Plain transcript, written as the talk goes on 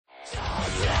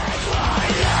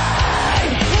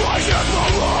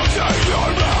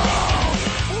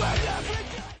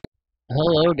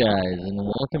guys, and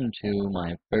welcome to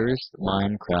my first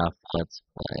Minecraft Let's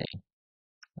Play.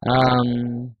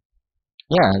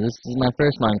 This is my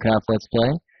first Minecraft Let's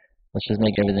Play. Let's just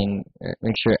make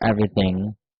sure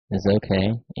everything is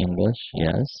okay. English,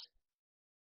 yes.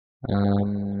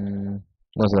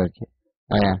 What's that?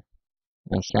 Oh yeah,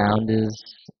 my sound is,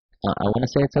 I want to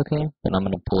say it's okay, but I'm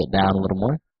going to pull it down a little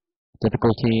more.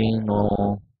 Difficulty,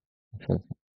 normal,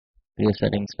 video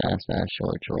settings, fast,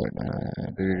 short.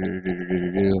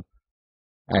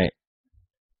 Alright.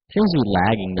 Seems to be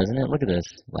lagging, doesn't it? Look at this.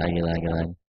 Laggy.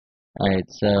 Alright,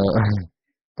 so,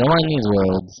 don't mind these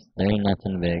worlds. They ain't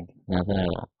nothing big. Nothing at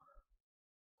all.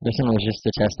 This one was just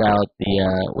to test out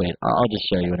the, wait, I'll just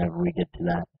show you whenever we get to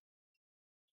that.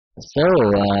 So,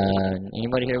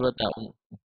 anybody hear about that one?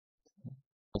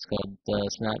 What's called,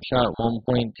 Snapshot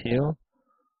 1.2?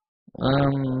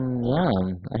 Yeah,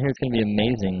 I hear it's gonna be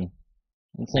amazing.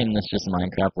 I'm saying this just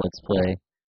Minecraft Let's Play.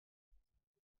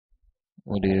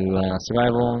 We'll do,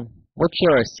 survival. What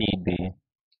should our seed be?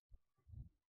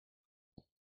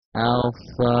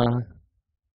 Alpha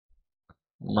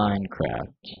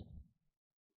Minecraft.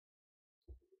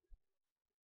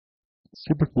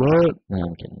 Super flat. No,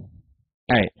 I'm kidding.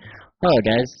 Alright. Hello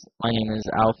guys, my name is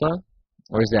Alpha,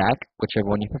 or Zach, whichever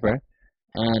one you prefer.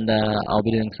 And I'll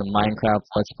be doing some Minecraft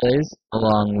Let's Plays,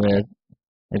 along with,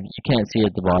 if you can't see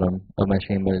at the bottom of my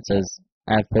screen, but it says,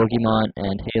 I have Pokemon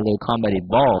and Halo Combat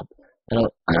Evolved, and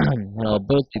I'll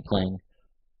both be playing.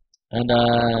 And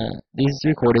these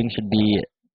recordings should be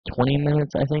 20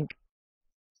 minutes, I think.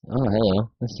 Oh,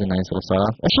 hello. This is a nice little start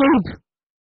off. A sheep!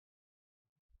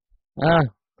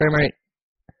 Frame rate.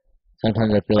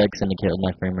 Sometimes I feel like Syndicate with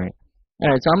my frame rate.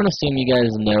 Alright, so I'm gonna assume you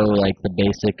guys know, like, the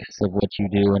basics of what you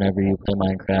do whenever you play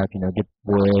Minecraft. You know, get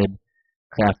wood,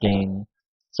 crafting.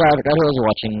 So I had a guy who I was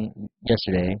watching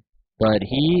yesterday, but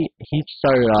he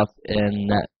started off in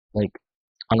that, like,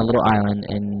 on a little island,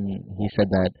 and he said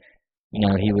that, you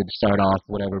know, he would start off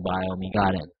whatever biome he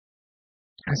got in.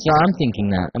 So I'm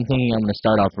thinking I'm going to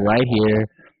start off right here,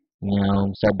 you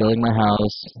know, start building my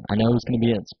house. I know it's going to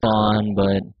be at spawn,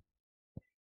 but,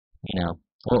 you know,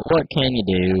 what can you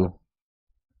do?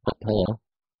 Oh, hello.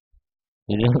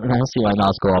 I don't see my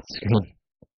mouse go off the screen.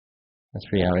 That's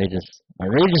pretty outrageous.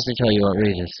 Outrageous to tell you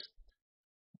outrageous.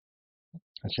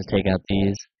 Let's just take out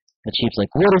these. The sheep's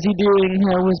like, what is he doing?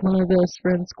 How was my best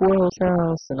friend Squirrel's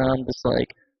house? And I'm just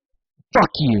like, fuck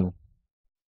you!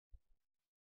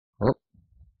 Oh.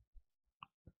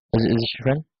 Is this your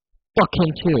friend? Fuck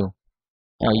him too!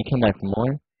 Oh, you came back for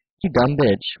more? You dumb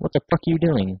bitch. What the fuck are you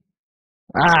doing?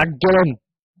 Ah, get him!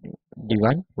 Do you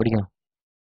run? Where'd he go?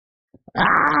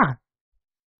 Ah!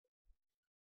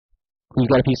 Who's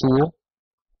got a piece of wool?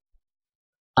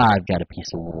 I've got a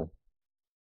piece of wool.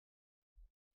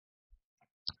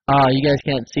 You guys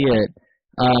can't see it.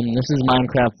 This is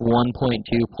Minecraft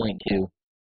 1.2.2.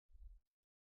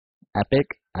 Epic?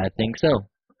 I think so.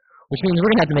 Which means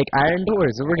we're gonna have to make iron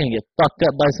doors, and we're gonna get fucked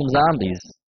up by some zombies.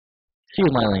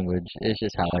 Excuse my language. It's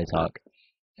just how I talk.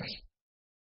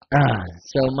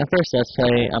 So my first let's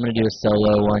play, I'm gonna do a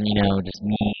solo one, you know, just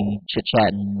me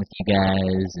chit-chatting with you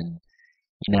guys, and,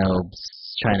 you know,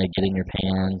 trying to get in your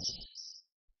pants.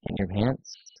 Get in your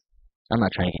pants? I'm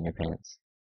not trying to get in your pants.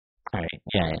 Alright,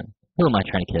 yeah, I am. Who am I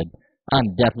trying to kid?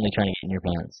 I'm definitely trying to get in your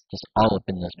pants. Just all up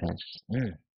in those pants.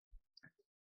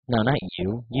 No, not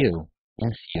you. You.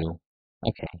 Yes, you.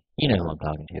 Okay, you know who I'm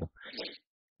talking to.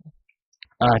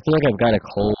 I feel like I've got a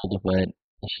cold, but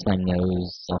it's just my nose.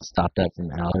 It's all stopped up from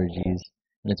allergies.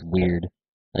 And it's weird.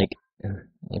 Like,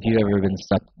 if you've ever been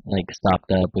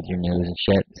stopped up with your nose and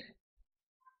shit,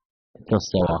 it feels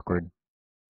so awkward.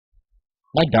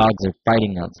 My dogs are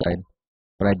fighting outside,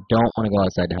 but I don't want to go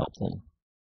outside to help them.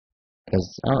 Because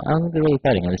I don't think they're really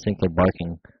fighting, I just think they're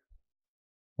barking.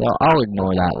 Well, I'll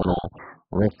ignore that little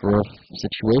rough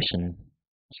situation.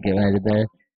 Did you get what I did there?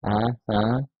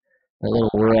 That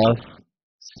little rough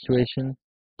situation.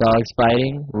 Dogs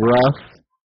fighting? Rough?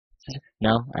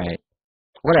 No? Alright.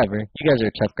 Whatever. You guys are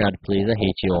a tough crowd to please. I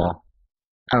hate you all.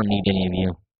 I don't need any of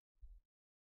you.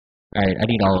 Alright, I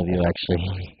need all of you,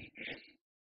 actually.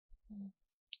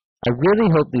 I really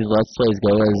hope these Let's Plays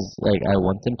go as, like, I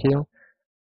want them to.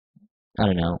 I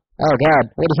don't know. Oh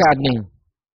god, what is happening?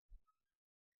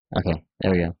 Okay,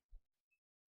 there we go.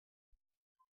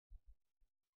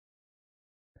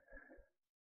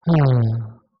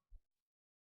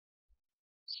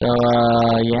 So,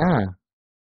 yeah.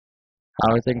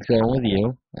 How are things going with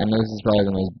you? I know this is probably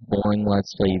the most boring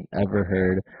Let's Play you've ever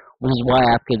heard. Which is why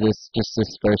after this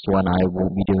first one, I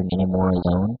won't be doing any more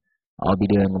alone. I'll be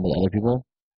doing them with other people.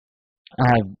 I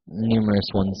have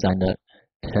numerous ones signed up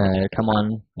to come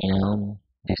on, you know,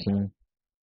 do some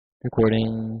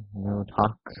recording,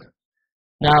 talk.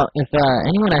 Now, if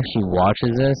anyone actually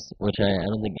watches this, which I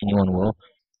don't think anyone will,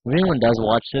 if anyone does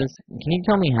watch this, can you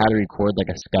tell me how to record like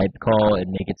a Skype call and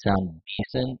make it sound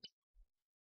decent?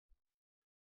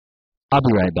 I'll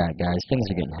be right back, guys. Things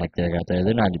are getting hectic out there.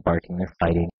 They're not barking, they're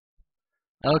fighting.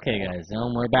 Okay, guys,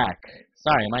 we're back.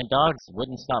 Sorry, my dogs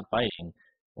wouldn't stop fighting.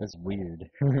 That's weird.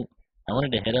 I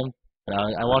wanted to hit them, but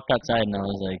I walked outside and I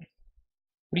was like,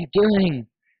 "What are you doing?"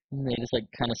 And they just like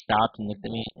kind of stopped and looked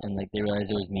at me, and like they realized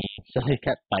it was me, so they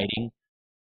kept fighting,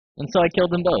 and so I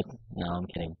killed them both. No, I'm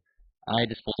kidding. I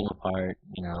just pulled them apart.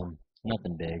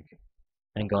 Nothing big.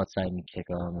 I didn't go outside and kick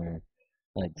them or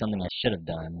like something I should have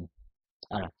done.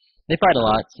 I don't know. They fight a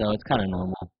lot, so it's kind of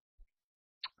normal.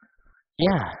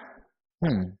 Yeah.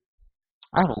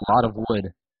 I have a lot of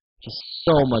wood. Just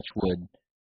so much wood.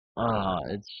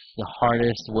 It's the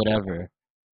hardest wood ever.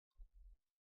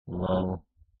 Whoa.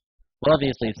 Well,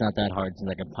 obviously it's not that hard since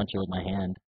I can punch it with my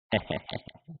hand. You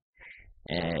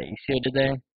see what I did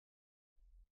there?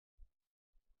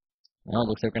 Well, it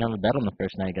looks like we're gonna have a bet on the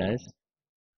first night, guys.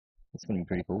 It's gonna be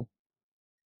pretty cool.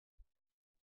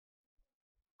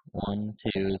 1,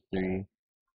 2, 3.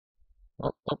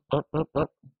 Oh, oh, oh, oh, oh.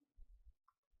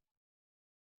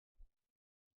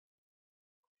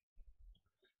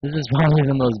 This is probably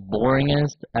the most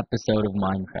boringest episode of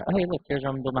Minecraft. Oh, hey, look, here's where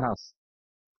I'm gonna build my house.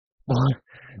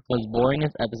 Most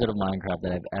boringest episode of Minecraft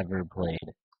that I've ever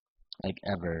played. Like,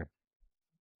 ever.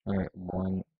 Or,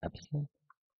 boring episode?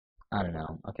 I don't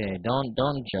know. Okay, don't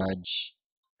judge.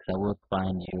 Because I will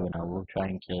find you and I will try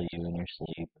and kill you in your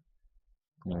sleep.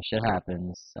 Shit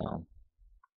happens, so.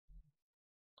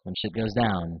 When shit goes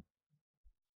down,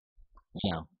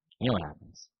 you know what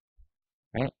happens.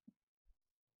 Right?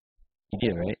 You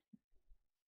do, right?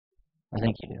 I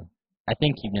think you do. I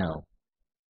think you know.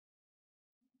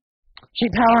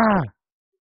 Sheep power!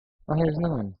 Oh, here's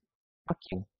another one. Fuck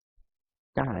you.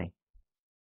 Die.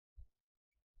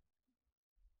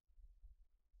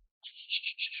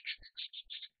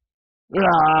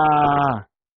 Ah!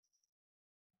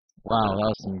 Wow, that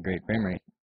was some great frame rate.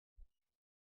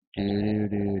 Do do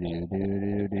do do do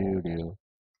do do do.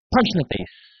 Punch in the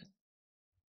face.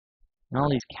 And all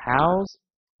these cows.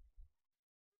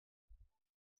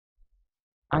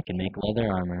 I can make leather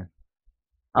armor.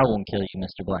 I won't kill you,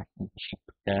 Mr. Black Sheep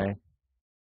guy.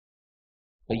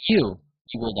 But you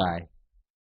will die.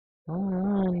 Come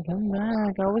on, come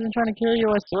back. I wasn't trying to kill you,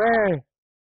 I swear.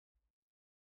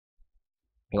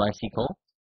 Do I see coal?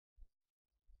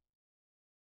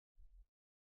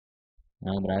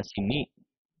 No, but I see meat.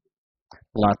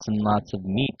 Lots and lots of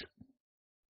meat.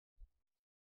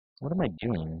 What am I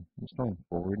doing? I'm just going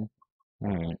forward.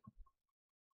 Alright.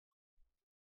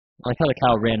 I like how the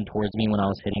cow ran towards me when I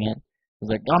was hitting it. I was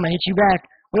like, I'm gonna hit you back.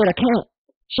 Wait, I can't.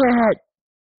 Shit.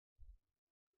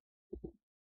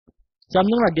 So I'm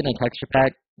thinking about getting a texture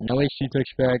pack. No HD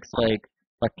texture packs like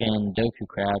fucking Doku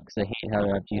Crab, because I hate how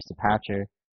I have to use the patcher.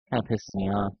 Kind of pisses me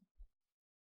off.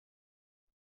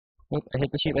 Oop, I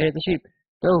hit the sheep, I hit the sheep.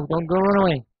 Go, don't go, run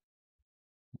away.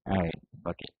 Alright,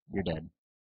 fuck it, you're dead.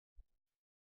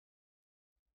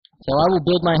 So I will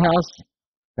build my house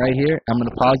right here. I'm going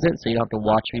to pause it so you don't have to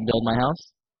watch me build my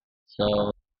house.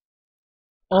 So,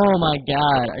 oh my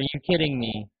god, are you kidding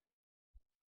me?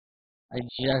 I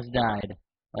just died.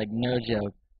 Like, no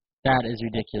joke. That is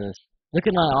ridiculous. Look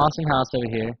at my awesome house over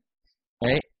here,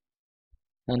 right?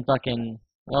 And fucking,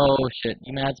 oh shit,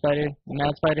 you mad spider? You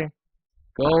mad spider?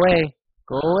 Go away.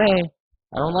 Go away.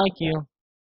 I don't like you.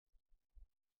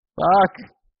 Fuck.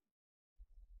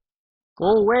 Go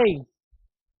away.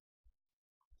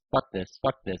 Fuck this.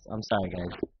 Fuck this. I'm sorry,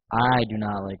 guys. I do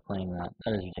not like playing that.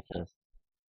 That is ridiculous.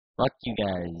 Fuck you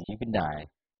guys. You can die.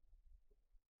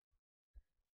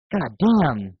 God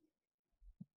damn.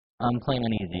 I'm playing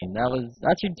on easy.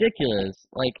 That's ridiculous.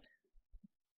 Like,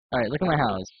 alright, look at my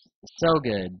house. So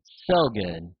good. So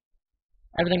good.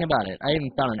 Everything about it. I even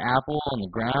found an apple on the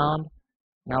ground.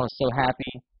 And I was so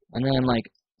happy. And then, like,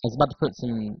 I was about to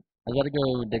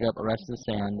go dig up the rest of the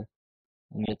sand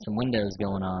and get some windows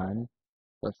going on.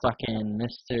 But fucking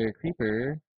Mr.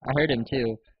 Creeper, I heard him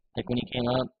too. Like, when he came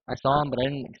up, I saw him, but I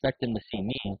didn't expect him to see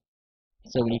me.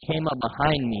 So when he came up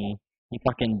behind me, he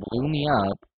fucking blew me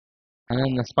up. And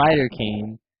then the spider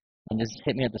came and just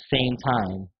hit me at the same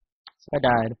time. So I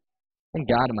died. Thank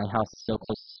God my house is so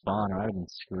close to spawn, or I would have been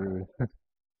screwed.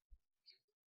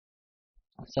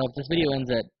 So if this video ends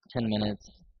at 10 minutes,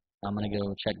 I'm going to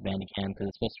go check Bandicam because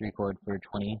it's supposed to record for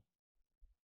 20.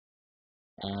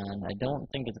 And I don't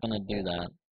think it's going to do that.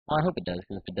 Well, I hope it does,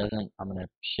 because if it doesn't, I'm going to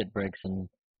shit bricks and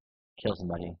kill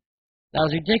somebody. That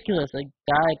was ridiculous. I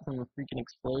died from a freaking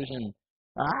explosion.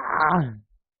 Ah!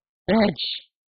 Bitch!